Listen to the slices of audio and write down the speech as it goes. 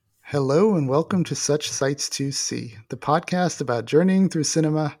Hello and welcome to Such Sights to See, the podcast about journeying through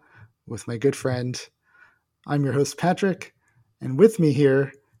cinema with my good friend. I'm your host, Patrick, and with me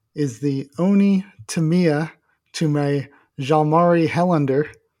here is the Oni Tamiya to my Jalmari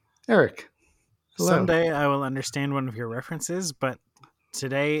Hellander, Eric. Hello. Someday I will understand one of your references, but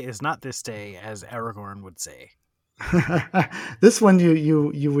today is not this day, as Aragorn would say. This one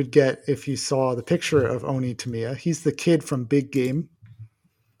you would get if you saw the picture of Oni Tamiya. He's the kid from Big Game.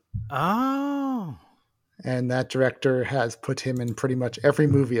 Oh. And that director has put him in pretty much every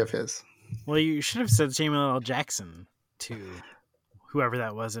movie of his. Well, you should have said Samuel L. Jackson to whoever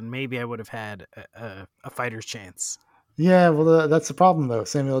that was, and maybe I would have had a fighter's chance. Yeah, well, that's the problem, though.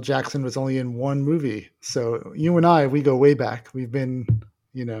 Samuel L. Jackson was only in one movie. So you and I, we go way back. We've been,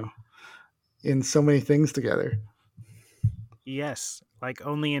 in so many things together. Yes, like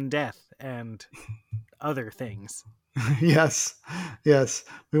Only in Death and other things. Yes.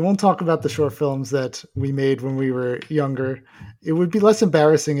 We won't talk about the short films that we made when we were younger. It would be less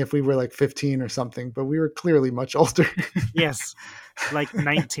embarrassing if we were like 15 or something, but we were clearly much older. Yes, like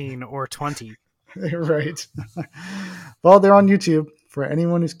 19 or 20. Right. Well, they're on YouTube. For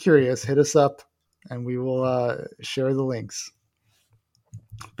anyone who's curious, hit us up and we will share the links.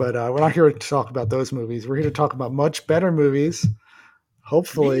 But we're not here to talk about those movies. We're here to talk about much better movies.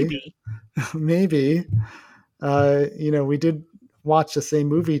 Hopefully. Maybe. We did watch the same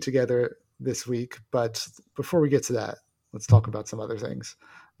movie together this week. But before we get to that, let's talk about some other things.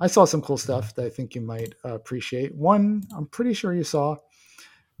 I saw some cool stuff that I think you might appreciate. One, I'm pretty sure you saw.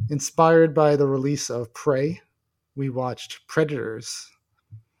 Inspired by the release of Prey, we watched Predators.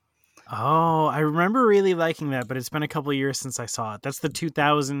 Oh, I remember really liking that, but it's been a couple of years since I saw it. That's the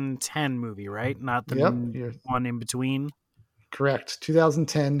 2010 movie, right? Not the one in between? Correct.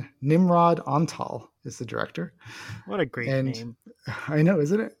 2010, Nimrod Antal is the director. What a great name. I know,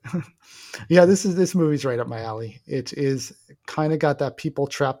 isn't it? Yeah, this movie's right up my alley. It is kind of got that people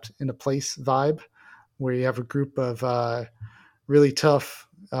trapped in a place vibe where you have a group of really tough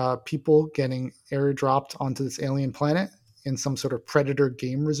people getting airdropped onto this alien planet in some sort of predator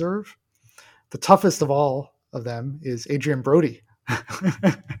game reserve. The toughest of all of them is Adrian Brody,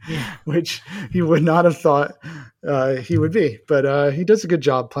 which you would not have thought he would be. But he does a good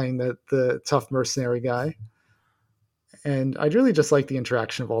job playing the tough mercenary guy. And I really just like the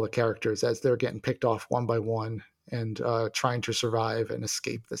interaction of all the characters as they're getting picked off one by one and trying to survive and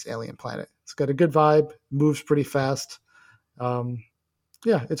escape this alien planet. It's got a good vibe, moves pretty fast.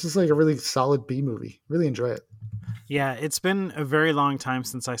 It's just like a really solid B movie. Really enjoy it. Yeah, it's been a very long time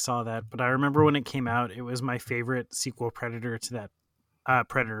since I saw that, but I remember when it came out, it was my favorite sequel Predator to that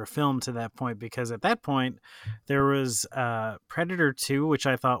Predator film to that point, because at that point there was Predator 2, which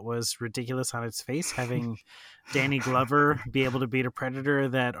I thought was ridiculous on its face, having Danny Glover be able to beat a Predator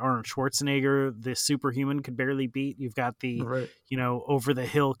that Arnold Schwarzenegger, the superhuman, could barely beat. You've got the, over the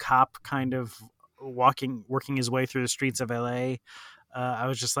hill cop kind of working his way through the streets of LA. I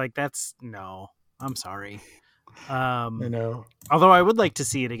was just like, I'm sorry. I know. Although I would like to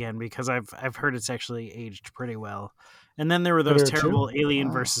see it again because I've heard it's actually aged pretty well. And then there were those terrible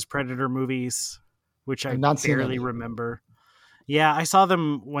Alien versus Predator movies, which I barely remember. Yeah, I saw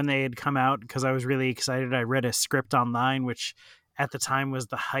them when they had come out because I was really excited. I read a script online, which at the time was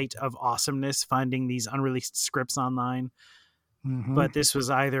the height of awesomeness, finding these unreleased scripts online. Mm-hmm. But this was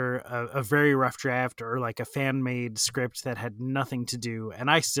either a very rough draft or like a fan-made script that had nothing to do,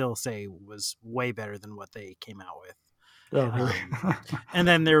 and I still say was way better than what they came out with. Oh, really? And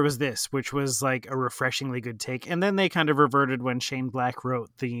then there was this, which was like a refreshingly good take. And then they kind of reverted when Shane Black wrote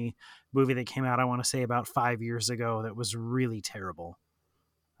the movie that came out, I want to say about 5 years ago, that was really terrible.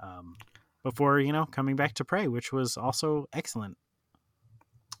 Before, coming back to Prey, which was also excellent.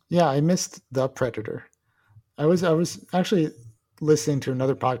 Yeah, I missed The Predator. I was actually listening to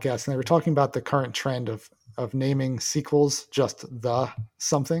another podcast and they were talking about the current trend of naming sequels just the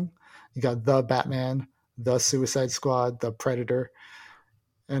something. You got The Batman, The Suicide Squad, The Predator,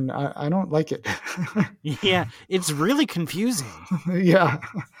 and I don't like it. Yeah, it's really confusing. Yeah.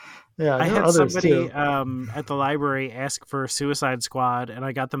 I had somebody at the library ask for Suicide Squad, and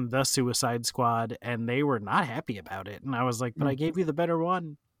I got them The Suicide Squad, and they were not happy about it. And I was like, but I gave you the better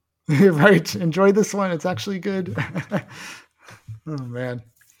one. Right. Enjoy this one. It's actually good. Oh, man.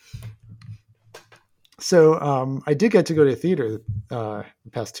 So I did get to go to a theater the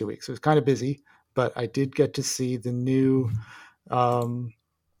past 2 weeks. It was kind of busy, but I did get to see the new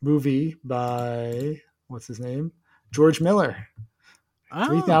movie by, what's his name? George Miller.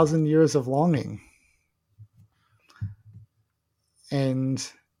 3,000 Years of Longing. And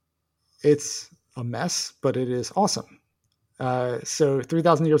it's a mess, but it is awesome. So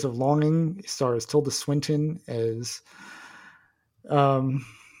 3,000 Years of Longing stars Tilda Swinton as um,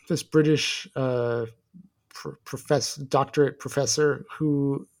 this British doctorate professor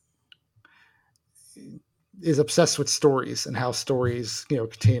who is obsessed with stories and how stories,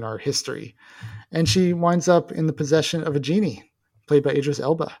 contain our history. And she winds up in the possession of a genie, played by Idris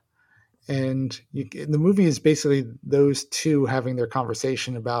Elba. And the movie is basically those two having their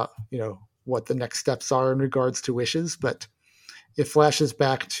conversation about, what the next steps are in regards to wishes. But it flashes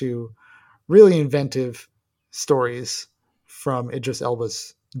back to really inventive stories from Idris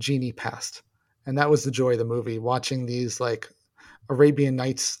Elba's genie past. And that was the joy of the movie, watching these like Arabian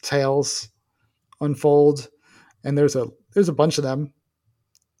Nights tales unfold. And there's a bunch of them.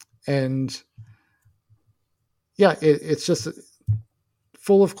 And yeah, it's just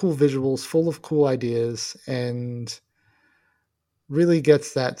full of cool visuals, full of cool ideas, and really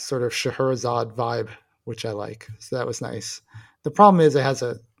gets that sort of Scheherazade vibe, which I like. So that was nice. The problem is it has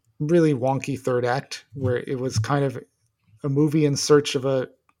a really wonky third act where it was kind of a movie in search of a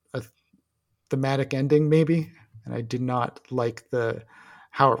thematic ending, maybe, and I did not like the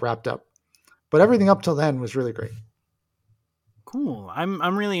how it wrapped up. But everything up till then was really great. Cool.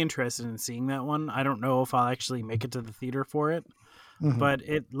 I'm really interested in seeing that one. I don't know if I'll actually make it to the theater for it, but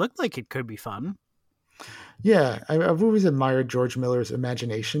it looked like it could be fun. Yeah, I've always admired George Miller's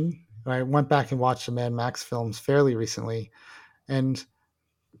imagination. I went back and watched the Mad Max films fairly recently, and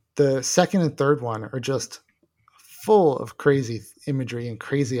the second and third one are just full of crazy imagery and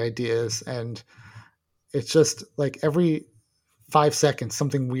crazy ideas. And it's just like every 5 seconds,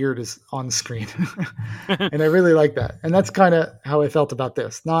 something weird is on the screen. And I really like that. And that's kind of how I felt about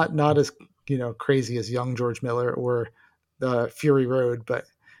this. Not as, crazy as young George Miller or the Fury Road, but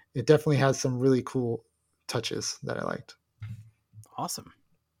it definitely has some really cool touches that I liked. Awesome.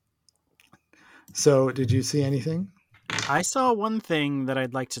 So did you see anything? I saw one thing that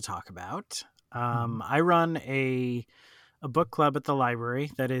I'd like to talk about. I run a book club at the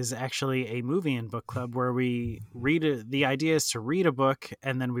library that is actually a movie and book club where we read the idea is to read a book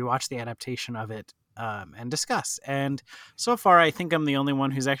and then we watch the adaptation of it and discuss. And so far, I think I'm the only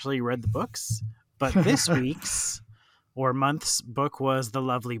one who's actually read the books. But this week's or month's book was The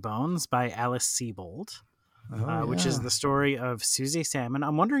Lovely Bones by Alice Sebold. Which is the story of Susie Salmon.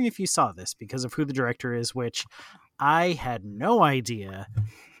 I'm wondering if you saw this because of who the director is, which I had no idea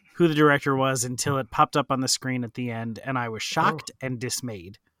who the director was until it popped up on the screen at the end, and I was shocked and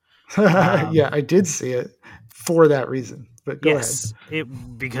dismayed. Yeah, I did see it for that reason. But go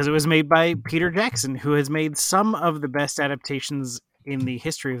ahead. Because it was made by Peter Jackson, who has made some of the best adaptations in the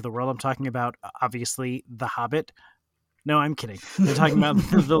history of the world. I'm talking about, obviously, The Hobbit. No, I'm kidding. I'm talking about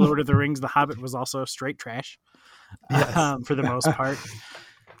The Lord of the Rings. The Hobbit was also straight trash for the most part.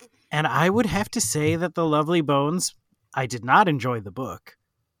 And I would have to say that The Lovely Bones, I did not enjoy the book.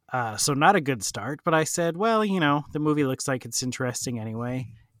 So not a good start. But I said, well, the movie looks like it's interesting anyway.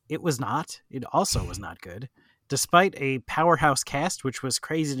 It was not. It also was not good. Despite a powerhouse cast, which was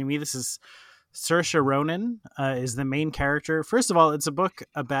crazy to me. This is Saoirse Ronan is the main character. First of all, it's a book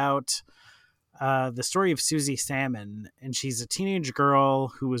about the story of Susie Salmon, and she's a teenage girl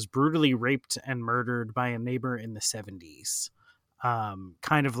who was brutally raped and murdered by a neighbor in the 70s.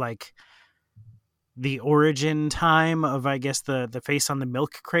 Kind of like the origin time of, I guess, the face on the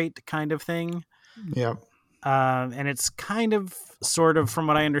milk crate kind of thing. Yeah. And it's kind of, sort of, from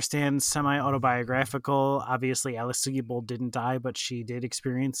what I understand, semi-autobiographical. Obviously, Alice Sebold didn't die, but she did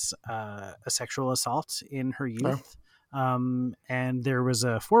experience a sexual assault in her youth. And there was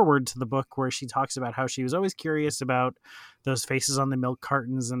a foreword to the book where she talks about how she was always curious about those faces on the milk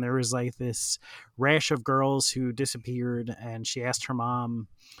cartons, and there was like this rash of girls who disappeared, and she asked her mom,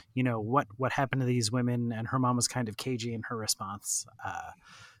 what happened to these women, and her mom was kind of cagey in her response.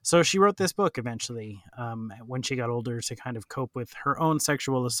 So she wrote this book eventually when she got older to kind of cope with her own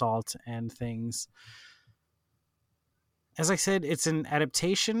sexual assault and things. As I said, it's an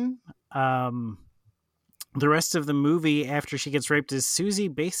adaptation. The rest of the movie, after she gets raped, is Susie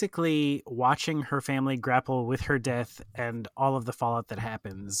basically watching her family grapple with her death and all of the fallout that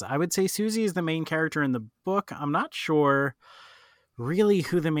happens. I would say Susie is the main character in the book. I'm not sure really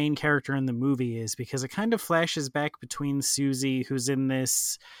who the main character in the movie is, because it kind of flashes back between Susie, who's in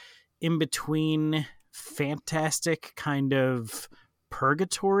this in-between fantastic kind of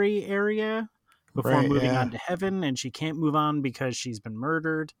purgatory area before moving on to heaven, and she can't move on because she's been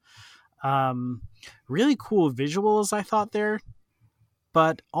murdered. Really cool visuals, I thought, there,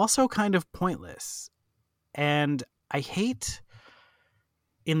 but also kind of pointless. And I hate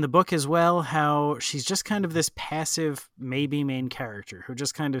in the book as well, how she's just kind of this passive, maybe main character who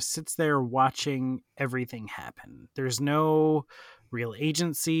just kind of sits there watching everything happen. There's no real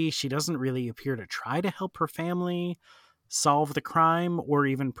agency. She doesn't really appear to try to help her family solve the crime or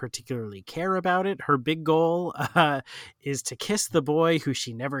even particularly care about it. Her big goal is to kiss the boy who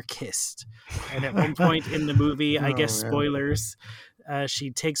she never kissed. And at one point in the movie, I guess spoilers, she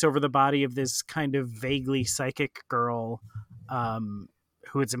takes over the body of this kind of vaguely psychic girl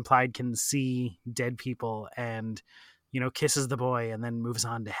who it's implied can see dead people and, kisses the boy and then moves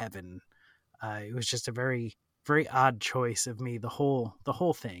on to heaven. It was just a very, very odd choice of me, the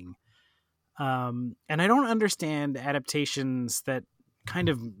whole thing. And I don't understand adaptations that kind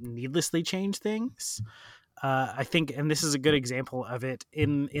of needlessly change things. I think, and this is a good example of it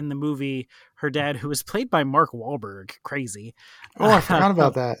in the movie, her dad, who was played by Mark Wahlberg, crazy. Oh, I forgot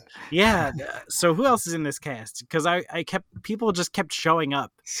about that. Yeah. So who else is in this cast? Because people just kept showing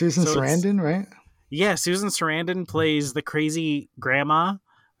up. Susan Sarandon, right? Yeah. Susan Sarandon plays the crazy grandma.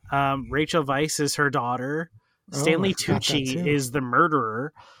 Rachel Weisz is her daughter. Stanley Tucci is the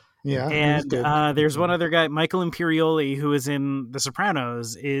murderer. Yeah, and there's one other guy, Michael Imperioli, who is in The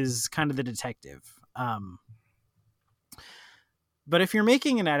Sopranos, is kind of the detective. But if you're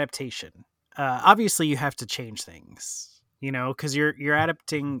making an adaptation, obviously you have to change things, because you're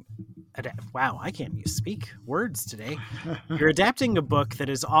adapting. Wow, I can't speak words today. You're adapting a book that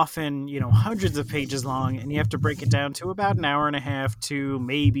is often, hundreds of pages long, and you have to break it down to about an hour and a half to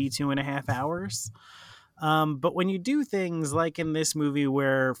maybe 2.5 hours. But when you do things like in this movie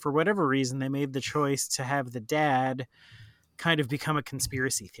where, for whatever reason, they made the choice to have the dad kind of become a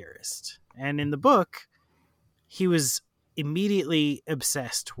conspiracy theorist. And in the book, he was immediately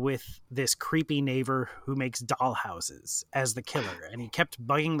obsessed with this creepy neighbor who makes doll houses as the killer. And he kept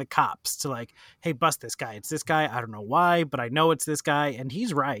bugging the cops to like, hey, bust this guy. It's this guy. I don't know why, but I know it's this guy. And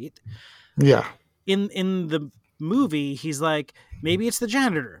he's right. Yeah. In the movie, he's like, maybe it's the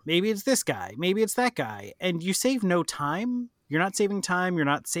janitor, maybe it's this guy, maybe it's that guy, and you save no time. You're not saving time, you're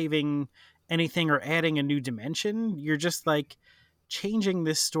not saving anything or adding a new dimension. You're just like changing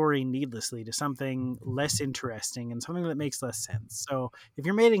this story needlessly to something less interesting and something that makes less sense. So if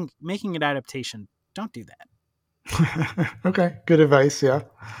you're making an adaptation, don't do that. Okay, good advice. Yeah.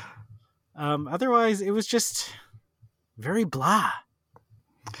 Otherwise it was just very blah.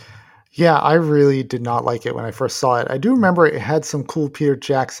 Yeah, I really did not like it when I first saw it. I do remember it had some cool Peter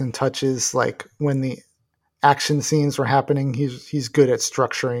Jackson touches, like when the action scenes were happening. He's good at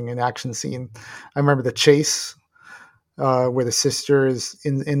structuring an action scene. I remember the chase where the sister is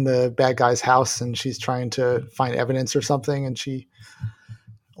in the bad guy's house and she's trying to find evidence or something, and she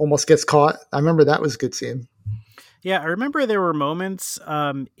almost gets caught. I remember that was a good scene. Yeah, I remember there were moments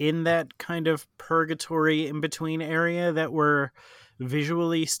in that kind of purgatory in between area that were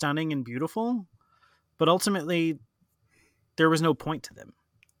visually stunning and beautiful, but ultimately there was no point to them.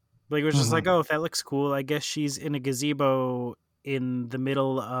 Like it was just like, oh, if that looks cool, I guess she's in a gazebo in the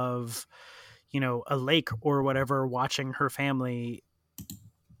middle of, a lake or whatever, watching her family.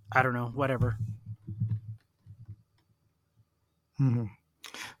 I don't know, whatever. Mm-hmm.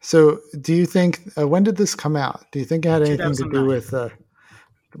 So do you think, when did this come out? Do you think it had anything to do with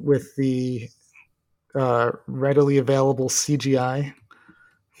the readily available CGI,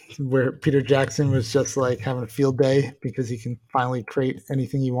 where Peter Jackson was just like having a field day because he can finally create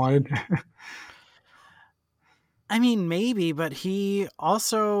anything he wanted? I mean, maybe, but he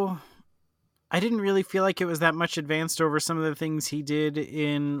also, I didn't really feel like it was that much advanced over some of the things he did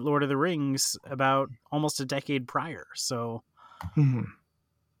in Lord of the Rings about almost a decade prior. So,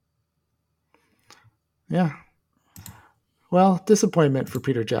 yeah. Well, disappointment for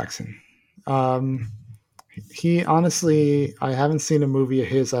Peter Jackson. He honestly, I haven't seen a movie of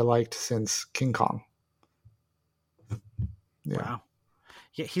his I liked since King Kong. Yeah. Wow.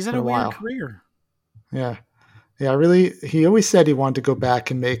 Yeah, he's had a weird career. Yeah. Yeah, really, he always said he wanted to go back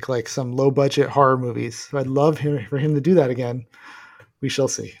and make like some low budget horror movies. So I'd love for him to do that again. We shall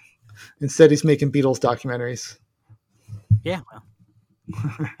see. Instead, he's making Beatles documentaries. Yeah.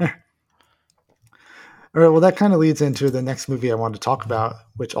 All right, well, that kind of leads into the next movie I wanted to talk about,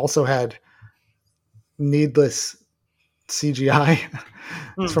 which also had needless CGI.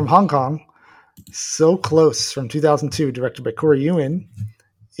 It's from Hong Kong. So Close from 2002, directed by Corey Yuen,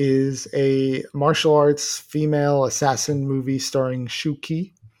 is a martial arts female assassin movie starring Shu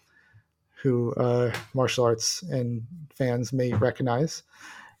Qi, who martial arts and fans may recognize.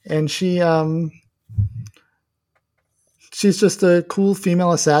 And she's just a cool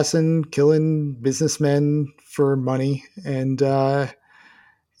female assassin killing businessmen for money. And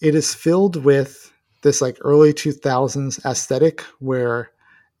it is filled with this like early 2000s aesthetic where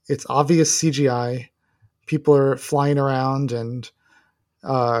it's obvious CGI. People are flying around, and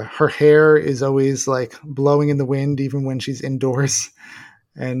her hair is always like blowing in the wind, even when she's indoors.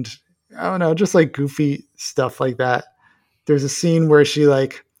 And I don't know, just like goofy stuff like that. There's a scene where she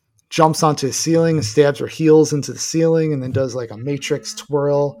like jumps onto the ceiling and stabs her heels into the ceiling, and then does like a matrix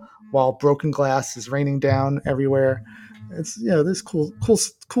twirl while broken glass is raining down everywhere. It's, there's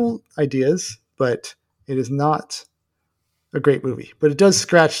cool ideas, but it is not a great movie. But it does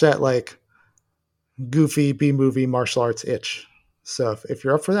scratch that like goofy B movie martial arts itch. So if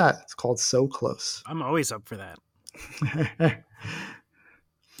you're up for that, it's called So Close. I'm always up for that.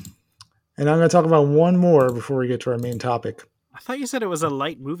 And I'm going to talk about one more before we get to our main topic. I thought you said it was a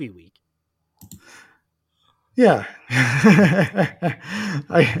light movie week. Yeah.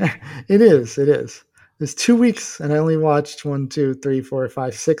 It is. It's 2 weeks, and I only watched 1, 2, 3, 4,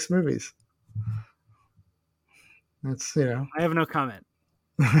 5, 6 movies. That's, I have no comment.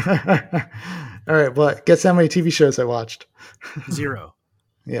 All right. Well, guess how many TV shows I watched? 0.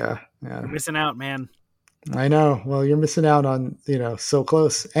 Yeah. You're missing out, man. I know. Well, you're missing out on, So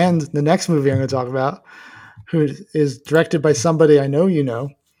Close. And the next movie I'm going to talk about, who is directed by somebody I know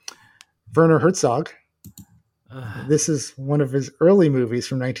Werner Herzog. This is one of his early movies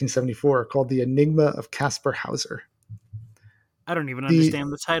from 1974 called The Enigma of Caspar Hauser. I don't even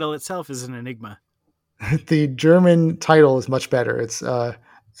understand the title itself is an enigma. The German title is much better. It's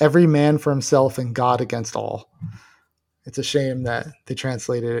Every Man for Himself and God Against All. It's a shame that they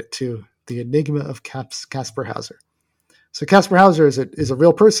translated it to The Enigma of Caspar Hauser. So Caspar Hauser is a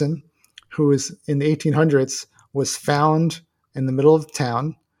real person who is in the 1800s, was found in the middle of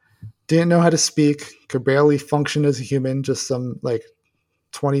town, didn't know how to speak, could barely function as a human, just some like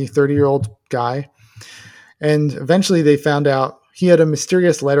 20, 30-year-old guy. And eventually they found out he had a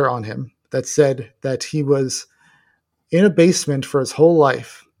mysterious letter on him that said that he was in a basement for his whole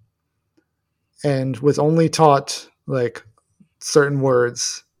life and was only taught like certain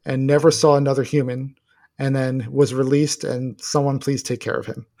words and never saw another human, and then was released and someone please take care of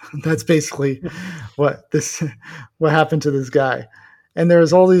him. That's basically what happened to this guy. And there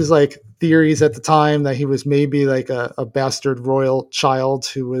was all these like theories at the time that he was maybe like a bastard royal child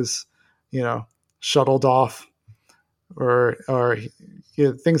who was, shuttled off or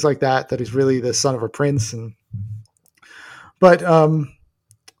things like that he's really the son of a prince. But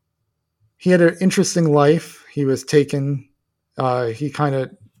he had an interesting life. He was taken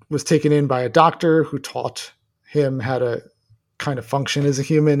in by a doctor who taught him how to kind of function as a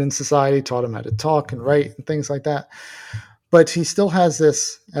human in society, taught him how to talk and write and things like that. But he still has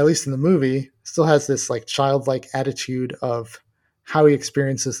this, at least in the movie, like childlike attitude of how he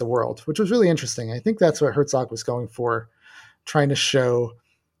experiences the world, which was really interesting. I think that's what Herzog was going for, trying to show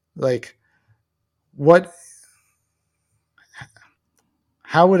like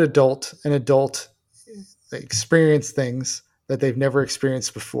how would an adult experience things that they've never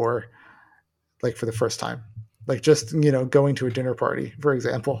experienced before, like for the first time, like just, going to a dinner party, for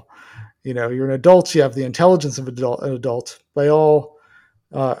example. You're an adult, you have the intelligence of an adult. By all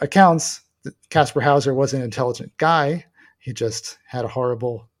accounts, Caspar Hauser was an intelligent guy. He just had a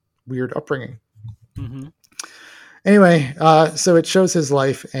horrible, weird upbringing. Mm-hmm. Anyway, so it shows his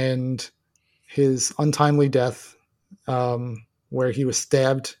life and his untimely death, where he was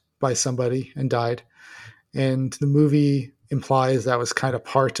stabbed by somebody and died. And the movie implies that was kind of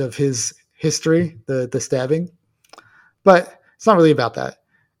part of his history, the stabbing. But it's not really about that.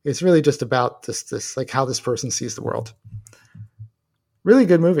 It's really just about this like how this person sees the world. Really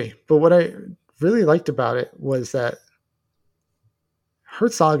good movie. But what I really liked about it was that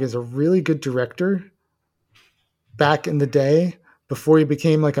Herzog is a really good director back in the day before he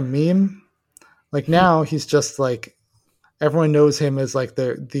became like a meme. Like now he's just like, everyone knows him as like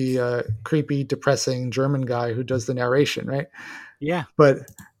the creepy, depressing German guy who does the narration, right? Yeah. But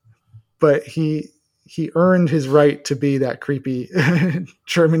he earned his right to be that creepy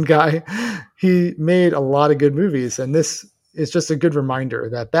German guy. He made a lot of good movies, and this is just a good reminder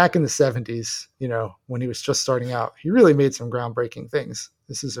that back in the 70s, when he was just starting out, he really made some groundbreaking things.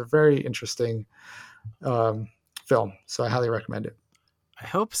 This is a very interesting film, so I highly recommend it. I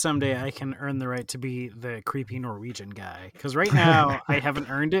hope someday I can earn the right to be the creepy Norwegian guy, because right now I haven't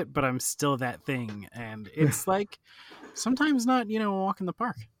earned it, but I'm still that thing, and it's like sometimes not, a walk in the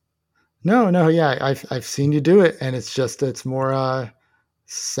park. No, yeah, I've seen you do it, and it's more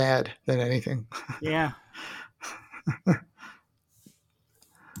sad than anything. Yeah.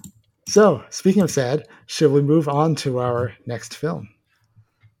 So, speaking of sad, should we move on to our next film?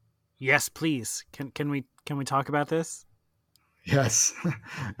 Yes, please. Can we talk about this? Yes.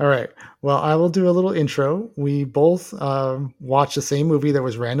 All right. Well, I will do a little intro. We both watched the same movie that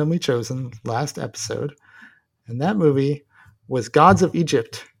was randomly chosen last episode, and that movie was Gods of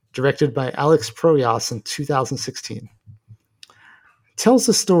Egypt, directed by Alex Proyas in 2016. It tells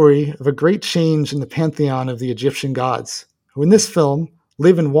the story of a great change in the pantheon of the Egyptian gods, who in this film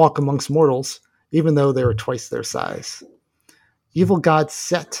live and walk amongst mortals, even though they are twice their size. Evil god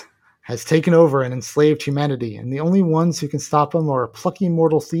Set has taken over and enslaved humanity, and the only ones who can stop him are a plucky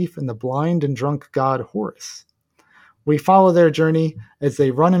mortal thief and the blind and drunk god Horus. We follow their journey as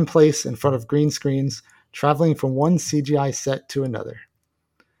they run in place in front of green screens, traveling from one CGI set to another.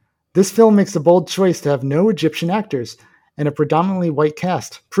 This film makes the bold choice to have no Egyptian actors and a predominantly white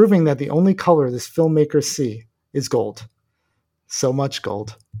cast, proving that the only color this filmmakers see is gold. So much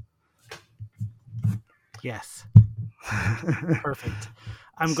gold. Yes. Perfect.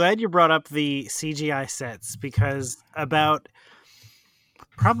 I'm glad you brought up the CGI sets, because about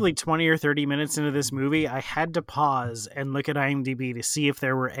probably 20 or 30 minutes into this movie, I had to pause and look at IMDb to see if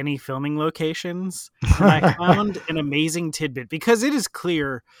there were any filming locations. And I found an amazing tidbit, because it is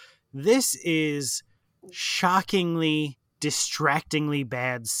clear this is shockingly, distractingly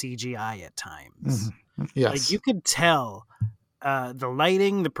bad CGI at times. Mm-hmm. Yes. Like, you could tell the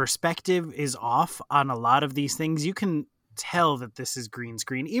lighting, the perspective is off on a lot of these things. You can tell that this is green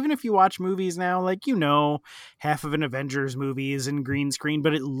screen. Even if you watch movies now, like, half of an Avengers movie is in green screen,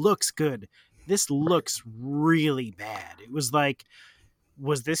 but it looks good. This looks really bad. It was like,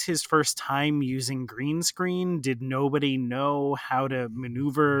 was this his first time using green screen? Did nobody know how to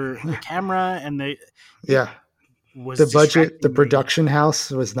maneuver the camera? And the budget, the production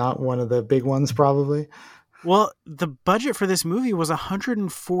house was not one of the big ones, probably. Well, the budget for this movie was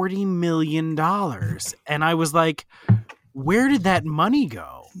 $140 million. And I was like, where did that money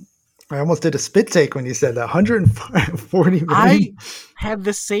go? I almost did a spit take when you said that. 140 million. I had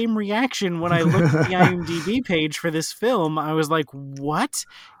the same reaction when I looked at the IMDb page for this film. I was like, what?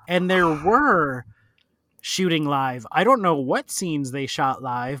 And there were shooting live. I don't know what scenes they shot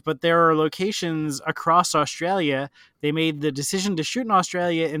live, but there are locations across Australia. They made the decision to shoot in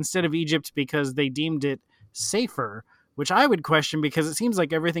Australia instead of Egypt because they deemed it safer, which I would question, because it seems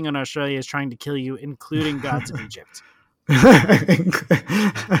like everything in Australia is trying to kill you, including Gods of Egypt.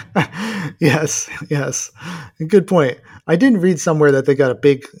 Yes. Good point. I didn't read somewhere that they got a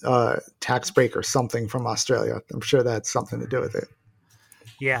big tax break or something from Australia. I'm sure that's something to do with it.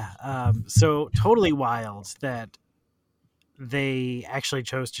 Yeah. So totally wild that they actually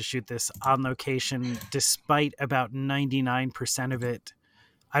chose to shoot this on location, despite about 99% of it.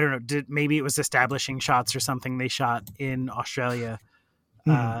 I don't know. Maybe it was establishing shots or something they shot in Australia.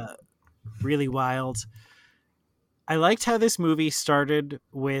 Really wild. I liked how this movie started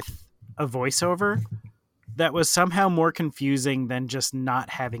with a voiceover that was somehow more confusing than just not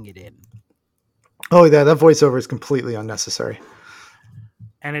having it in. Oh, yeah, that voiceover is completely unnecessary.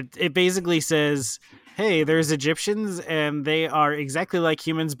 And it basically says, hey, there's Egyptians and they are exactly like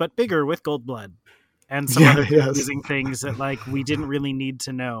humans, but bigger with gold blood. And some other confusing things that, like, we didn't really need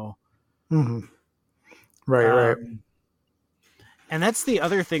to know. Mm-hmm. Right. And that's the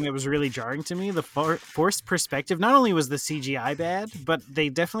other thing that was really jarring to me. The forced perspective. Not only was the CGI bad, but they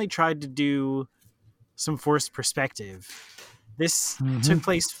definitely tried to do some forced perspective. This took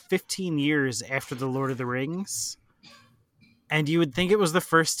place 15 years after The Lord of the Rings. And you would think it was the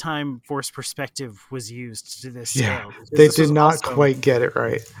first time forced perspective was used to this scale. They did not quite get it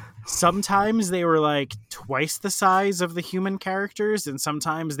right. Sometimes they were like twice the size of the human characters, and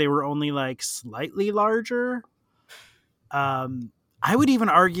sometimes they were only like slightly larger. I would even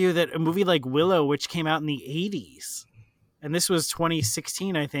argue that a movie like Willow, which came out in the 80s, and this was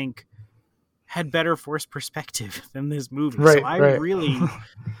 2016, I think, had better forced perspective than this movie. Right, so I really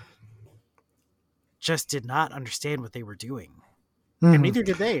just did not understand what they were doing. Mm-hmm. And neither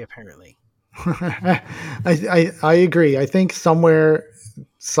did they, apparently. I agree. I think somewhere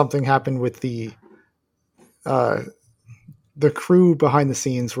something happened with the crew behind the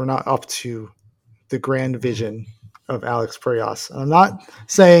scenes were not up to the grand vision of Alex Proyas. I'm not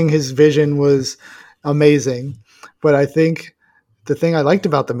saying his vision was amazing, but I think the thing I liked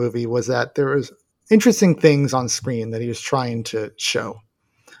about the movie was that there was interesting things on screen that he was trying to show.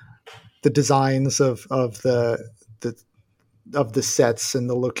 The designs of the sets and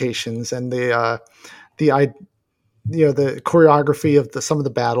the locations and the choreography of some of the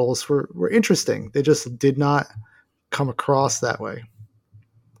battles were interesting. They just did not come across that way.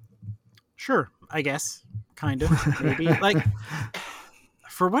 Sure, I guess. Kind of, maybe. Like,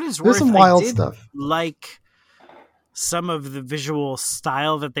 for what it's There's worth, some wild I did stuff. Like some of the visual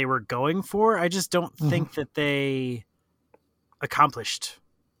style that they were going for. I just don't think that they accomplished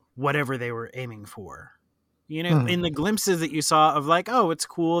whatever they were aiming for. You know, Mhm. in the glimpses that you saw of like, oh, it's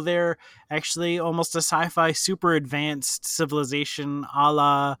cool. They're actually almost a sci-fi super advanced civilization a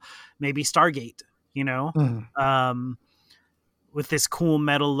la maybe Stargate, you know, Mhm. with this cool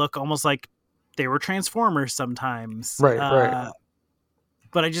metal look, almost like they were Transformers sometimes. Right, right.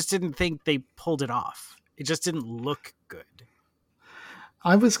 But I just didn't think they pulled it off. It just didn't look good.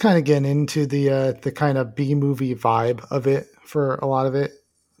 I was kind of getting into the kind of B movie vibe of it for a lot of it.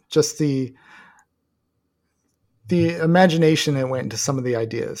 Just the imagination that went into some of the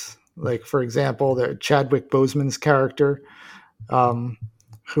ideas. Like for example, the Chadwick Boseman's character, um,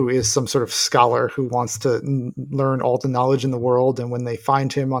 who is some sort of scholar who wants to learn all the knowledge in the world, and when they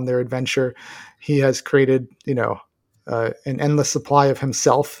find him on their adventure, he has created, an endless supply of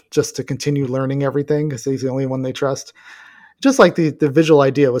himself just to continue learning everything because he's the only one they trust. Just like the visual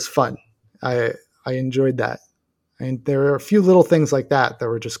idea was fun. I enjoyed that. And there are a few little things like that that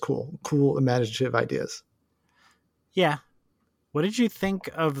were just cool imaginative ideas. Yeah. What did you think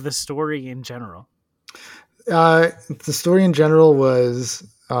of the story in general? The story in general was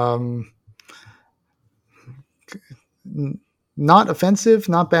not offensive,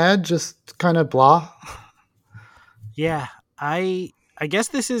 not bad, just kind of blah. Yeah, I guess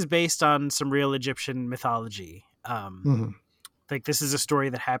this is based on some real Egyptian mythology. Mm-hmm. Like this is a story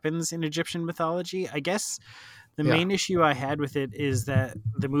that happens in Egyptian mythology. I guess the Yeah. main issue I had with it is that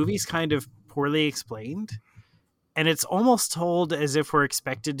the movie's kind of poorly explained, and it's almost told as if we're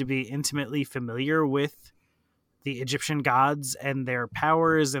expected to be intimately familiar with the Egyptian gods and their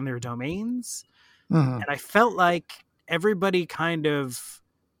powers and their domains. Mm-hmm. And I felt like everybody kind of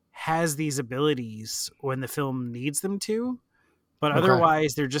has these abilities when the film needs them to, but Okay.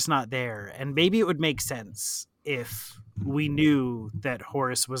 otherwise they're just not there. And maybe it would make sense if we knew that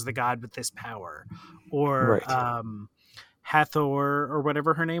Horus was the god with this power, or Right. Hathor or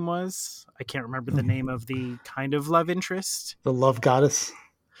whatever her name was. I can't remember the name of the kind of love interest. The love goddess.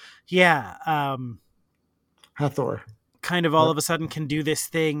 Yeah. Hathor. Kind of all of a sudden can do this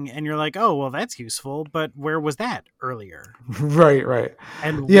thing, and you're like, oh, well, that's useful, but where was that earlier? Right.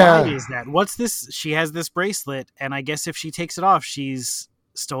 And Yeah. why is that? What's this? She has this bracelet, and I guess if she takes it off, she's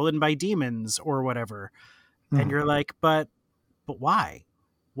stolen by demons or whatever. And you're like, but why?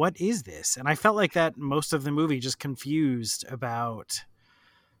 What is this? And I felt like that most of the movie, just confused about,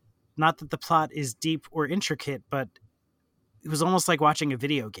 not that the plot is deep or intricate, but it was almost like watching a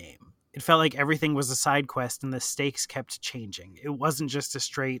video game. It felt like everything was a side quest and the stakes kept changing. It wasn't just a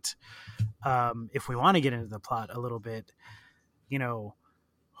straight, if we want to get into the plot a little bit,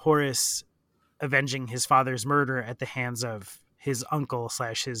 Horus avenging his father's murder at the hands of his uncle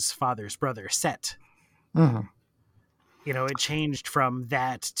 / his father's brother, Set. Mm-hmm. It changed from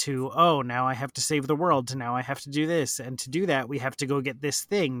that to, oh, now I have to save the world, to now I have to do this. And to do that, we have to go get this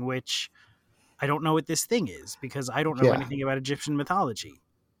thing, which I don't know what this thing is because I don't know anything about Egyptian mythology.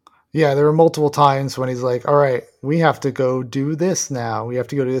 Yeah, there were multiple times when he's like, all right, we have to go do this now. We have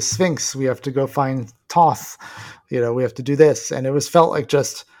to go to the Sphinx. We have to go find Thoth. We have to do this. And it felt like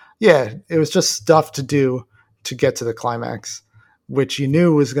it was just stuff to do to get to the climax, which you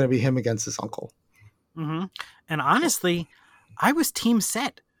knew was going to be him against his uncle. Mm-hmm. And honestly, I was team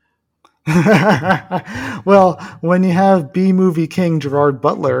Set. Well, when you have B-movie king Gerard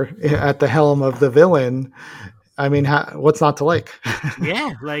Butler at the helm of the villain, I mean, what's not to like?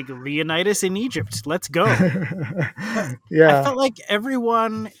 Yeah, like Leonidas in Egypt. Let's go. Yeah. I felt like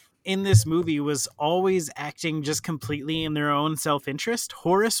everyone in this movie was always acting just completely in their own self-interest.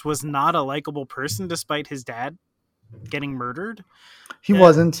 Horus was not a likable person despite his dad getting murdered. He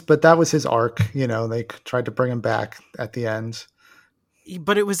wasn't, but that was his arc. They tried to bring him back at the end.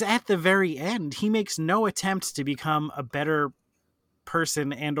 But it was at the very end. He makes no attempt to become a better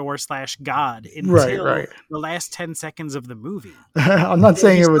person and or / god until the last 10 seconds of the movie. I'm not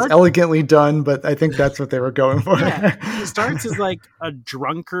saying it was elegantly done, but I think that's what they were going for. Yeah, he starts as like a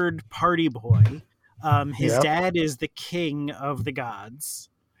drunkard party boy. His dad is the king of the gods.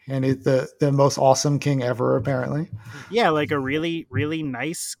 And he's the most awesome king ever, apparently. Yeah, like a really, really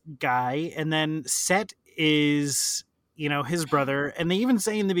nice guy. And then Set is, his brother. And they even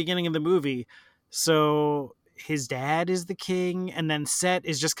say in the beginning of the movie, so his dad is the king, and then Set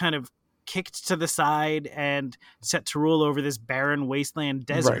is just kind of kicked to the side and set to rule over this barren wasteland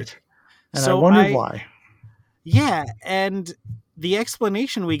desert. Right. And so I wondered why. Yeah, and the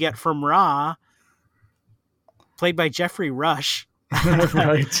explanation we get from Ra, played by Jeffrey Rush,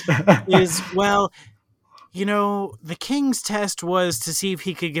 right. is, well, the king's test was to see if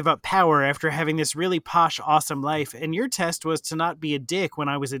he could give up power after having this really posh, awesome life. And your test was to not be a dick when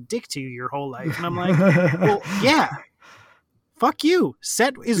I was a dick to you your whole life. And I'm like, well, yeah, fuck you.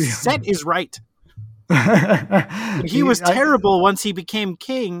 Set is right. He He- was I- terrible once he became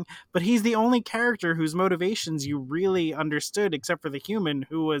king, but he's the only character whose motivations you really understood, except for the human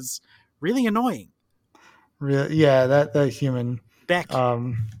who was really annoying. yeah, that human Beck.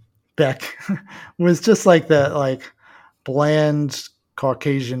 Beck was just like that, like bland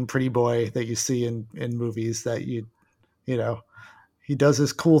Caucasian pretty boy that you see in movies that you know he does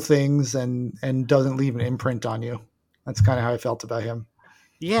his cool things and doesn't leave an imprint on you. That's kind of how I felt about him.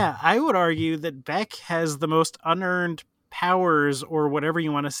 Yeah, I would argue that Beck has the most unearned powers, or whatever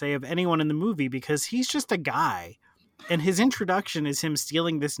you want to say, of anyone in the movie, because he's just a guy. And his introduction is him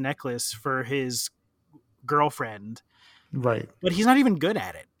stealing this necklace for his girlfriend, Right. but he's not even good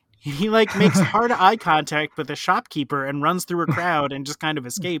at it. He like makes hard eye contact with the shopkeeper and runs through a crowd and just kind of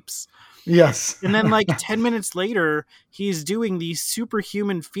escapes. Yes. And then like 10 minutes later, he's doing these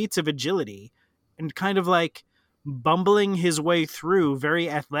superhuman feats of agility and kind of like bumbling his way through very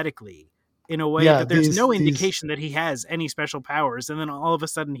athletically in a way that there's no indication that he has any special powers. And then all of a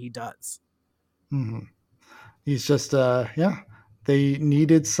sudden he does. Mhm. He's just they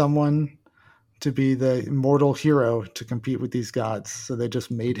needed someone to be the immortal hero to compete with these gods, so they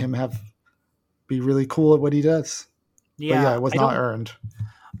just made him be really cool at what he does. Yeah, but yeah, it was not earned.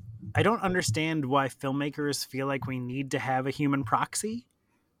 I don't understand why filmmakers feel like we need to have a human proxy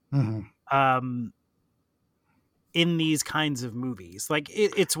in these kinds of movies. Like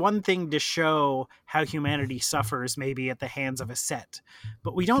it's one thing to show how humanity suffers maybe at the hands of a set,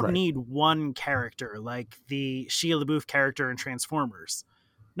 but we don't need one character like the Shia LaBeouf character in Transformers.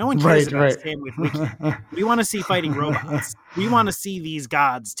 No one cares about Sam Witwicky. We want to see fighting robots. We want to see these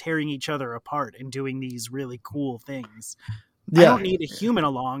gods tearing each other apart and doing these really cool things. Yeah. I don't need a human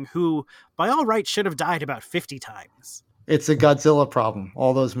along who, by all rights, should have died about 50 times. It's a Godzilla problem.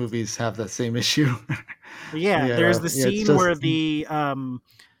 All those movies have that same issue. There's the scene where the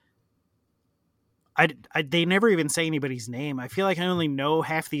they never even say anybody's name. I feel like I only know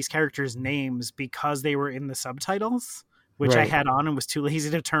half these characters' names because they were in the subtitles, which I had on and was too lazy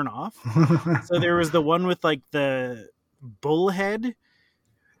to turn off. So there was the one with like the bullhead,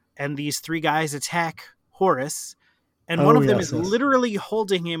 and these three guys attack Horus, and one of them is literally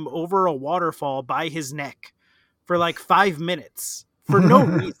holding him over a waterfall by his neck for like 5 minutes for no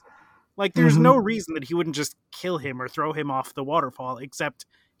reason. Like there's no reason that he wouldn't just kill him or throw him off the waterfall, except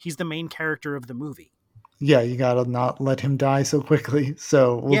he's the main character of the movie. Yeah, you gotta not let him die so quickly.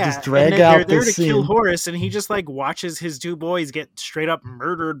 So we'll just drag out they're this there to kill Horus, and he just like watches his two boys get straight up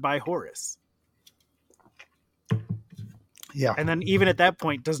murdered by Horus. Yeah. And then even at that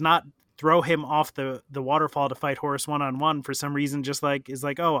point does not throw him off the waterfall to fight Horus one-on-one for some reason, just like is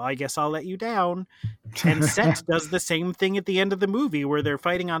like, oh, I guess I'll let you down. And Set does the same thing at the end of the movie where they're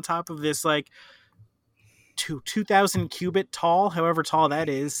fighting on top of this like 2,000 cubit tall, however tall that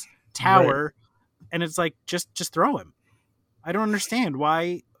is, tower. Right. And it's like, just throw him. I don't understand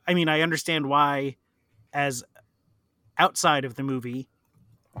why. I mean, I understand why as outside of the movie,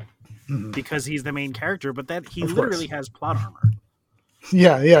 because he's the main character, but that he literally has plot armor.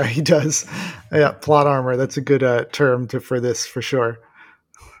 Yeah, he does. Yeah, plot armor. That's a good term for this, for sure.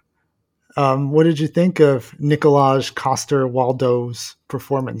 What did you think of Nicolaj Coster-Waldau's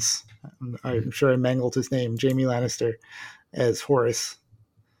performance? I'm sure I mangled his name, Jaime Lannister, as Horus.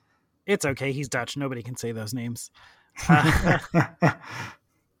 It's okay. He's Dutch. Nobody can say those names. I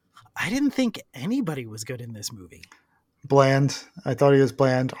didn't think anybody was good in this movie. Bland. I thought he was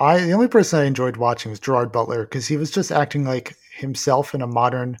bland. The only person I enjoyed watching was Gerard Butler because he was just acting like himself in a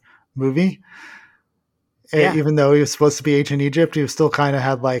modern movie. Yeah. Even though he was supposed to be ancient Egypt, he still kind of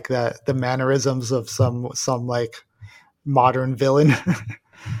had like the mannerisms of some like modern villain,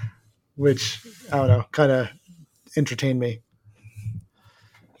 which I don't know, kind of entertained me.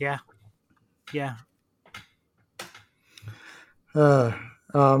 Yeah. Yeah,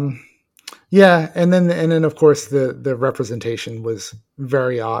 and then of course the representation was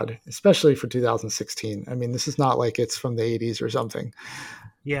very odd, especially for 2016. I mean, this is not like it's from the 80s or something.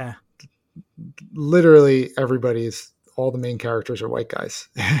 Yeah. Literally all the main characters are white guys.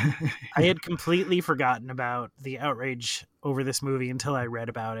 I had completely forgotten about the outrage over this movie until I read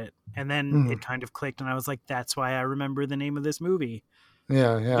about it. And then it kind of clicked and I was like, that's why I remember the name of this movie.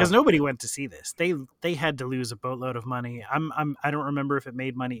 Yeah. Because nobody went to see this. They had to lose a boatload of money. I don't remember if it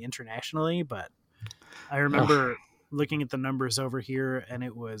made money internationally, but I remember looking at the numbers over here and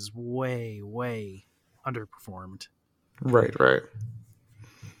it was way, way underperformed. Right.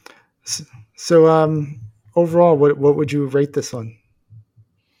 So overall, what would you rate this one?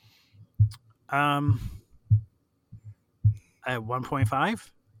 At 1.5.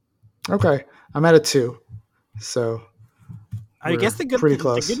 Okay. I'm at a 2. So I guess We're pretty the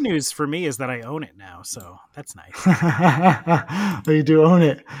good close. news for me is that I own it now, so that's nice. Oh, you do own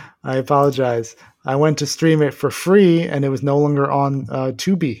it. I apologize. I went to stream it for free, and it was no longer on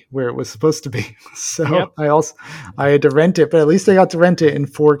Tubi where it was supposed to be. Yep. So I had to rent it, but at least I got to rent it in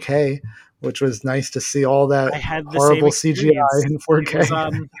 4K, which was nice to see all that I had the same horrible CGI experience. in It was 4K.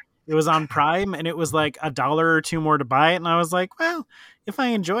 on it was on Prime and it was like $1 or two more to buy it, and I was like, well, if I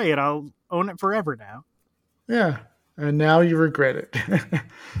enjoy it, I'll own it forever now. Yeah, and now you regret it.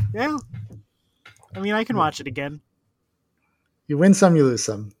 Yeah. I mean, I can watch it again. You win some, you lose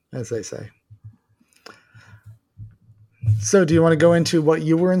some, as they say. So, do you want to go into what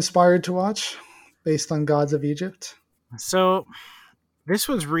you were inspired to watch based on Gods of Egypt? So, this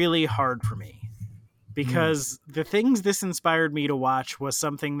was really hard for me because the things this inspired me to watch was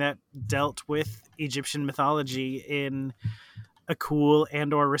something that dealt with Egyptian mythology in a cool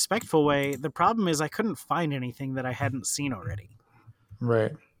and or respectful way. The problem is I couldn't find anything that I hadn't seen already.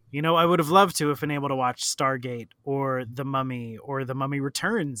 Right. You know, I would have loved to have been able to watch Stargate or The Mummy or The Mummy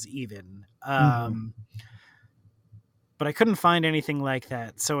Returns even. But I couldn't find anything like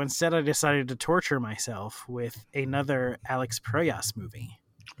that. So instead I decided to torture myself with another Alex Proyas movie.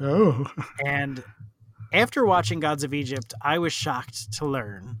 Oh. And after watching Gods of Egypt, I was shocked to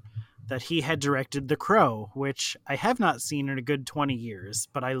learn that he had directed The Crow, which I have not seen in a good 20 years,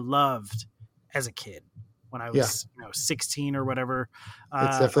 but I loved as a kid when I was 16 or whatever.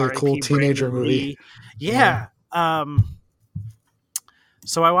 It's definitely a cool R.I.P. teenager Brandon movie. Lee. Yeah.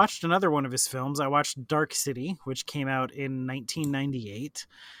 So I watched another one of his films. I watched Dark City, which came out in 1998.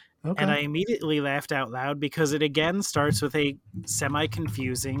 Okay. And I immediately laughed out loud because it again starts with a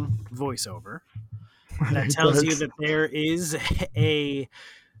semi-confusing voiceover that tells you that there is a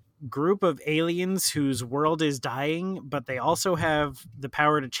group of aliens whose world is dying, but they also have the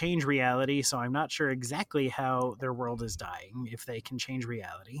power to change reality. So I'm not sure exactly how their world is dying, if they can change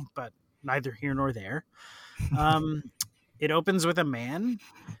reality, but neither here nor there. It opens with a man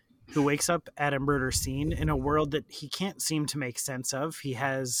who wakes up at a murder scene in a world that he can't seem to make sense of. He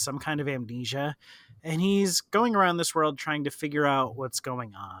has some kind of amnesia, and he's going around this world trying to figure out what's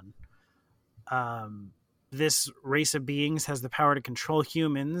going on. This race of beings has the power to control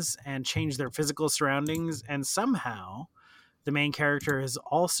humans and change their physical surroundings, and somehow the main character has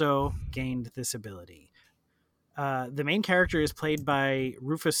also gained this ability. The main character is played by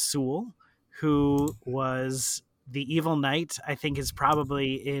Rufus Sewell, who was the evil knight. I think is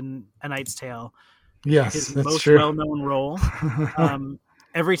probably in A Knight's Tale yes, his that's most true. well-known role.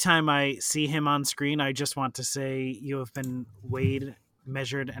 Every time I see him on screen, I just want to say, you have been weighed,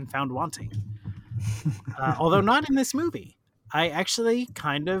 measured, and found wanting. Although not in this movie. I actually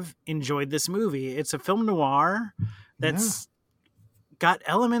kind of enjoyed this movie. It's a film noir that's got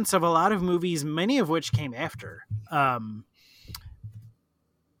elements of a lot of movies, many of which came after.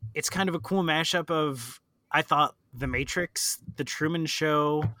 It's kind of a cool mashup of, I thought, The Matrix, The Truman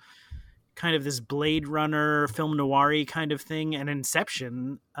Show, kind of this Blade Runner film noir kind of thing, and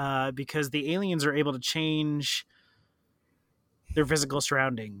Inception, because the aliens are able to change their physical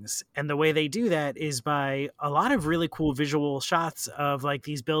surroundings. And the way they do that is by a lot of really cool visual shots of like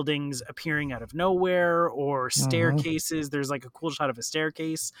these buildings appearing out of nowhere or staircases. There's like a cool shot of a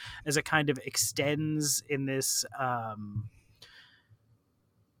staircase as it kind of extends in this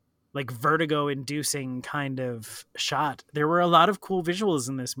like vertigo inducing kind of shot. There were a lot of cool visuals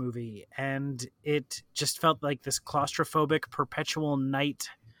in this movie, and it just felt like this claustrophobic perpetual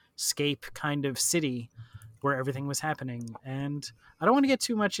nightscape kind of city where everything was happening. And I don't want to get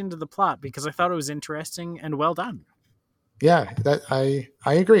too much into the plot because I thought it was interesting and well done. Yeah, that I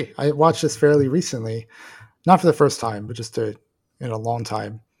agree. I watched this fairly recently, not for the first time, but just in a long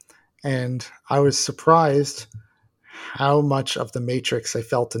time. And I was surprised how much of the Matrix I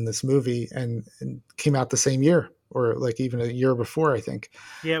felt in this movie, and came out the same year, or like even a year before, I think.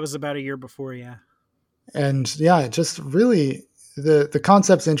 Yeah, it was about a year before, yeah. And yeah, just really the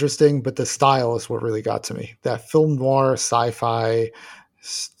concept's interesting, but the style is what really got to me. That film noir sci-fi,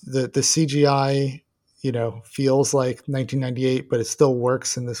 the CGI, feels like 1998, but it still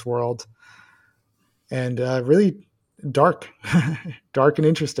works in this world. And really dark, dark and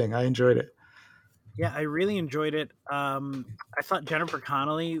interesting. I enjoyed it. Yeah, I really enjoyed it. I thought Jennifer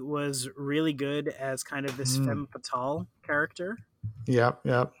Connelly was really good as kind of this femme fatale character. Yep.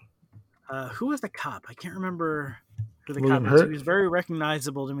 Who was the cop? I can't remember who the William cop is. Hurt? He was very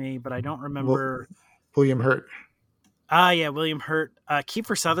recognizable to me, but I don't remember. William Hurt. Yeah, William Hurt.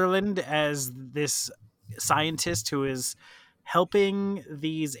 Kiefer Sutherland as this scientist who is helping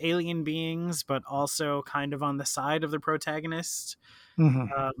these alien beings, but also kind of on the side of the protagonist.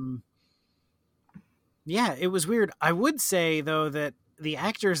 Yeah, it was weird. I would say though that the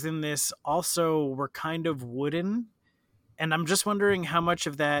actors in this also were kind of wooden, and I'm just wondering how much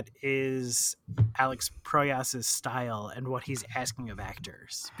of that is Alex Proyas's style and what he's asking of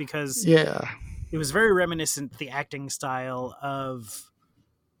actors, because Yeah. it was very reminiscent the acting style of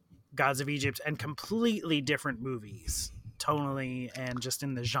Gods of Egypt and completely different movies tonally and just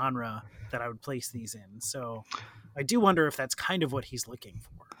in the genre that I would place these in. So I do wonder if that's kind of what he's looking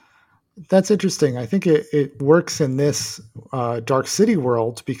for. That's interesting. I think it works in this Dark City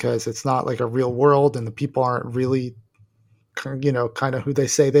world because it's not like a real world and the people aren't really, kind of who they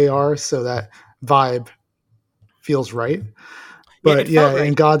say they are. So that vibe feels right. Yeah, But it felt yeah, right.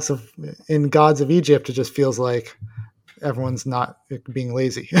 in Gods of Egypt, it just feels like everyone's not being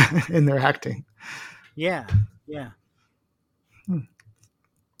lazy in their acting. Yeah. Yeah.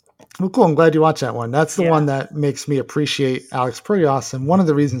 Well, cool. I'm glad you watched that one. That's the Yeah. one that makes me appreciate Alex Proyas. And one of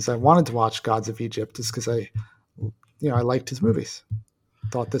the reasons I wanted to watch Gods of Egypt is because I liked his movies.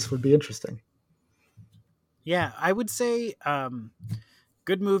 Thought this would be interesting. Yeah, I would say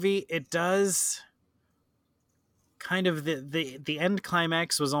good movie. It does kind of the end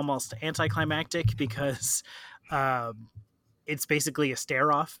climax was almost anticlimactic because um it's basically a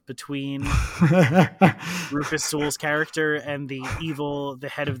stare off between Rufus Sewell's character and the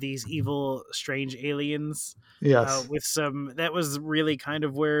head of these evil, strange aliens. Yes. With some, that was really kind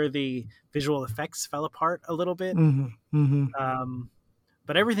of where the visual effects fell apart a little bit. Hmm. Hmm. Um,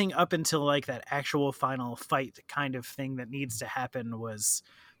 but everything up until like that actual final fight kind of thing that needs to happen was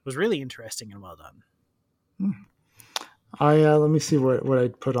really interesting and well done. I let me see what I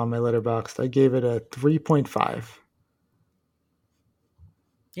put on my letterbox. I gave it a 3.5.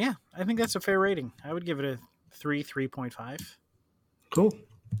 Yeah, I think that's a fair rating. I would give it a 3.5. Cool.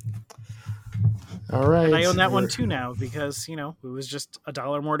 All And right. I own that one too now because, it was just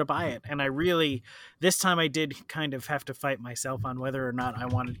 $1 more to buy it. And I really, this time I did kind of have to fight myself on whether or not I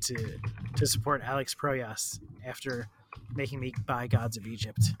wanted to support Alex Proyas after making me buy Gods of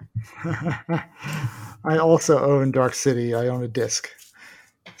Egypt. I also own Dark City. I own a disc.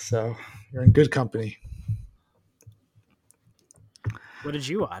 So you're in good company. What did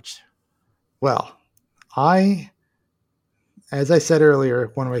you watch? Well, as I said earlier,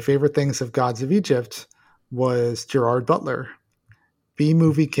 one of my favorite things of Gods of Egypt was Gerard Butler. B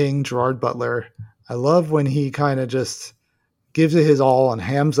movie king Gerard Butler. I love when he kind of just gives it his all and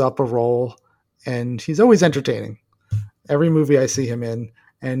hams up a role, and he's always entertaining. Every movie I see him in,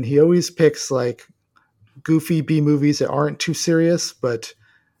 and he always picks like goofy B movies that aren't too serious, but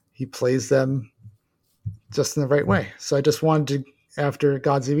he plays them just in the right way. So I just wanted to, after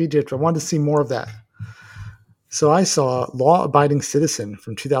Gods of Egypt, I wanted to see more of that. So I saw Law Abiding Citizen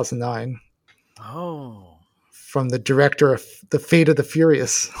from 2009 Oh, from the director of The Fate of the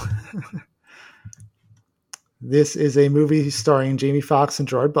Furious. This is a movie starring Jamie Foxx and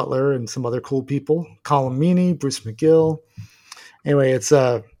Gerard Butler and some other cool people. Colm Meaney, Bruce McGill. Anyway, it's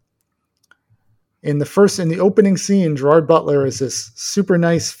in the opening scene, Gerard Butler is this super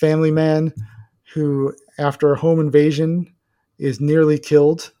nice family man who, after a home invasion, is nearly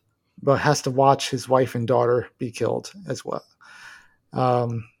killed, but has to watch his wife and daughter be killed as well.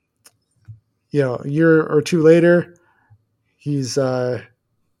 Um, a year or two later, he's the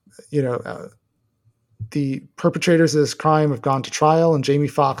perpetrators of this crime have gone to trial, and Jamie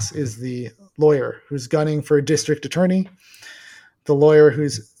Foxx is the lawyer who's gunning for a district attorney, the lawyer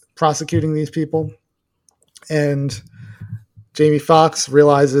who's prosecuting these people. And Jamie Foxx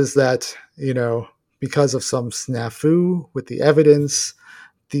realizes that, because of some snafu with the evidence,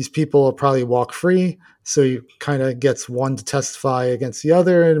 these people will probably walk free. So he kind of gets one to testify against the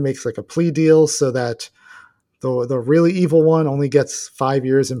other and makes like a plea deal so that the really evil one only gets 5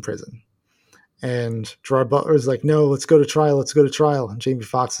 years in prison. And Gerard Butler is like, no, let's go to trial. Let's go to trial. And Jamie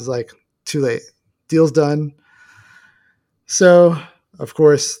Foxx is like, too late. Deal's done. So, of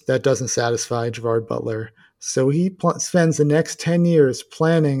course, that doesn't satisfy Gerard Butler. So he spends the next 10 years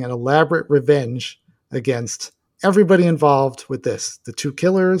planning an elaborate revenge against everybody involved with this. The two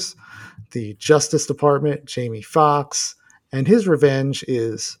killers, the Justice Department, Jamie Foxx, and his revenge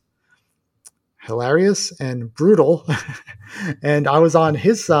is hilarious and brutal. And I was on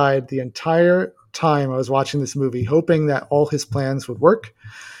his side the entire time I was watching this movie, hoping that all his plans would work.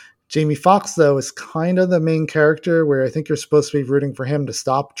 Jamie Foxx, though, is kind of the main character where I think you're supposed to be rooting for him to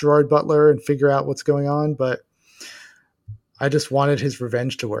stop Gerard Butler and figure out what's going on, but I just wanted his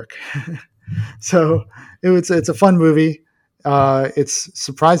revenge to work. So it's a fun movie. It's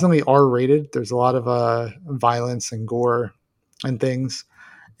surprisingly R-rated. There's a lot of violence and gore and things,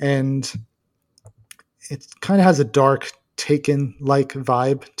 and it kind of has a dark Taken-like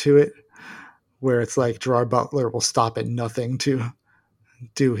vibe to it, where it's like Gerard Butler will stop at nothing to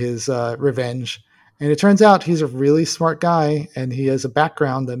do his revenge. And it turns out he's a really smart guy, and he has a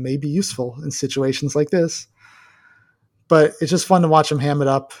background that may be useful in situations like this. But it's just fun to watch him ham it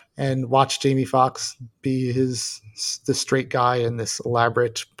up and watch Jamie Foxx be the straight guy in this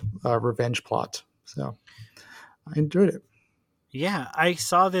elaborate revenge plot. So I enjoyed it. Yeah, I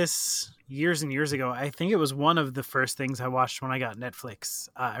saw this years and years ago. I think it was one of the first things I watched when I got Netflix.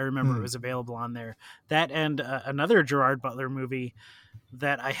 I remember it was available on there. That and another Gerard Butler movie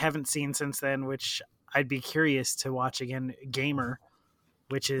that I haven't seen since then, which I'd be curious to watch again, Gamer,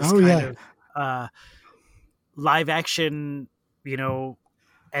 which is of live action,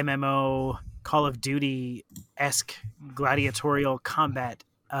 MMO Call of Duty-esque gladiatorial combat.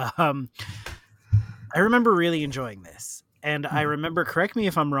 I remember really enjoying this. And I remember, correct me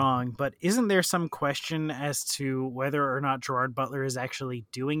if I'm wrong, but isn't there some question as to whether or not Gerard Butler is actually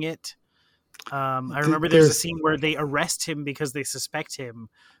doing it? I remember there's a scene where they arrest him because they suspect him,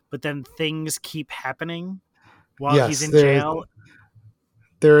 but then things keep happening while he's in jail.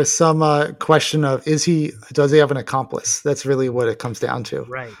 There is some question of, does he have an accomplice? That's really what it comes down to.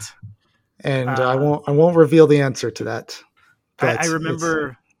 Right. And I won't reveal the answer to that. I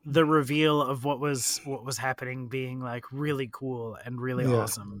remember the reveal of what was happening being like really cool and really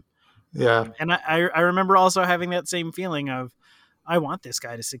awesome. Yeah. And I remember also having that same feeling of, I want this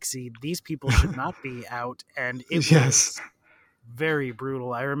guy to succeed. These people should not be out. And it was very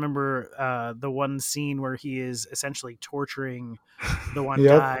brutal. I remember the one scene where he is essentially torturing the one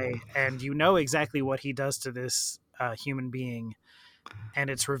guy, and exactly what he does to this human being. And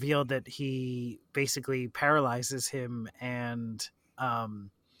it's revealed that he basically paralyzes him, and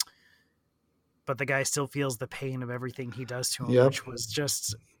but the guy still feels the pain of everything he does to him, which was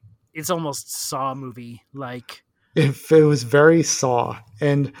just, it's almost Saw movie like. If it was very Saw.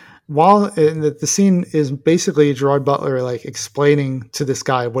 And while the scene is basically Gerard Butler like explaining to this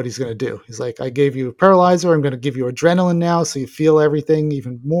guy what he's going to do. He's like, I gave you a paralyzer. I'm going to give you adrenaline now so you feel everything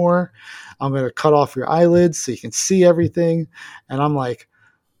even more. I'm going to cut off your eyelids so you can see everything. And I'm like,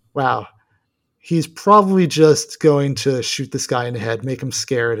 wow, he's probably just going to shoot this guy in the head, make him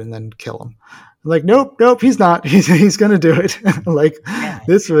scared, and then kill him. I'm like, nope, he's not. He's going to do it.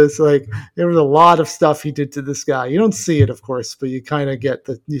 This was like, there was a lot of stuff he did to this guy. You don't see it, of course, but you kind of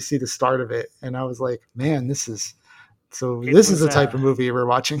you see the start of it. And I was like, man, this is the type of movie we're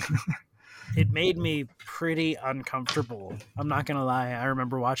watching. It made me pretty uncomfortable. I'm not going to lie. I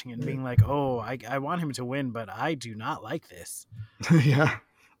remember watching it and being like, oh, I want him to win, but I do not like this. Yeah.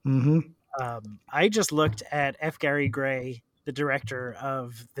 Mm-hmm. I just looked at F. Gary Gray, the director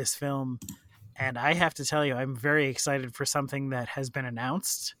of this film, and I have to tell you, I'm very excited for something that has been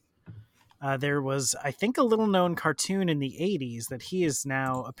announced. There was, I think, a little known cartoon in the 80s that he is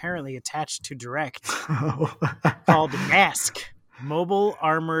now apparently attached to direct called Mask, Mobile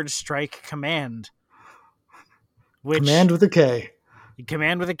Armored Strike Command. Command with a K.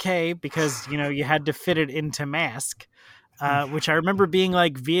 Command with a K, because, you had to fit it into Mask. Which I remember being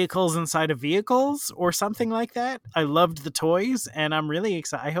like vehicles inside of vehicles or something like that. I loved the toys, and I'm really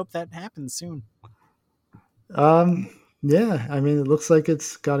excited. I hope that happens soon. Yeah, I mean, it looks like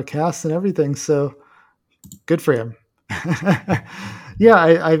it's got a cast and everything, so good for him. Yeah,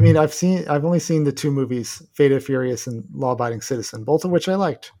 I mean, I've only seen the two movies, Fate of Furious and Law Abiding Citizen, both of which I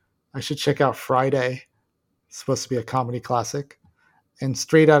liked. I should check out Friday. It's supposed to be a comedy classic, and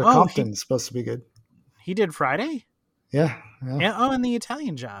Straight Outta Compton is supposed to be good. He did Friday? Yeah. Oh, and The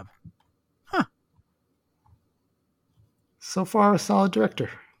Italian Job. Huh. So far, a solid director.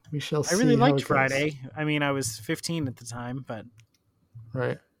 We shall see. I really liked Friday. I mean, I was 15 at the time, but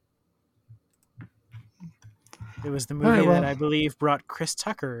right. It was the movie that I believe brought Chris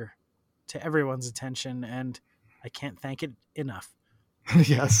Tucker to everyone's attention, and I can't thank it enough.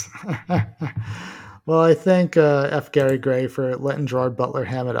 Yes. Well, I thank F. Gary Gray for letting Gerard Butler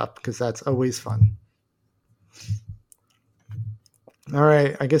ham it up, because that's always fun. All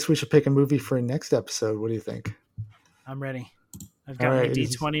right, I guess we should pick a movie for next episode. What do you think? I'm ready. I've got my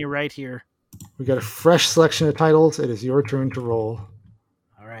D20 right here. We got a fresh selection of titles. It is your turn to roll.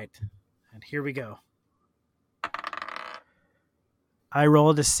 All right, and here we go. I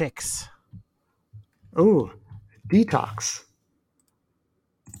rolled a 6. Oh, Detox.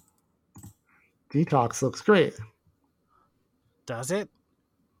 Detox looks great. Does it?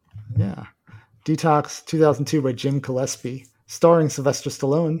 Yeah. Detox 2002 by Jim Gillespie, starring Sylvester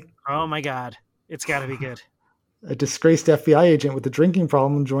Stallone. Oh my God. It's got to be good. A disgraced FBI agent with a drinking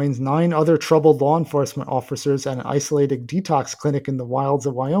problem joins 9 other troubled law enforcement officers at an isolated detox clinic in the wilds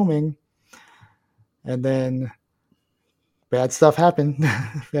of Wyoming. And then bad stuff happen.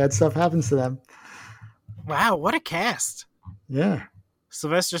 Bad stuff happens to them. Wow, what a cast! Yeah.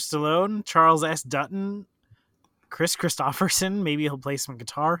 Sylvester Stallone, Charles S. Dutton, Chris Christopherson. Maybe he'll play some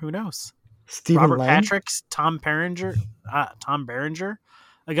guitar. Who knows? Stephen Robert Lang. Patrick, Tom Berenger,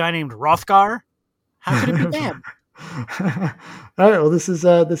 a guy named Rothgar. How could it be bad? All right. Well, this is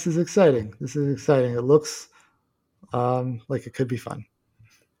exciting. This is exciting. It looks like it could be fun.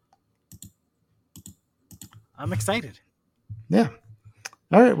 I'm excited. Yeah.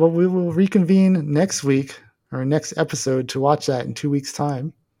 All right. Well, we will reconvene next week or next episode to watch that in 2 weeks'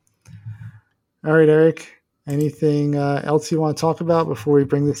 time. All right, Eric. Anything else you want to talk about before we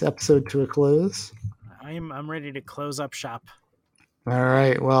bring this episode to a close? I'm ready to close up shop. All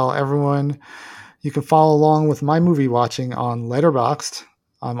right. Well, everyone, you can follow along with my movie watching on Letterboxd.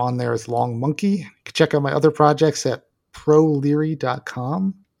 I'm on there as Long Monkey. You can check out my other projects at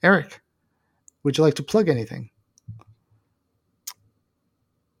proleary.com. Eric, would you like to plug anything?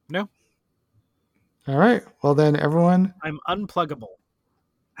 No. All right. Well, then, everyone, I'm unpluggable.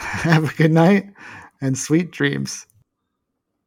 have a good night and sweet dreams.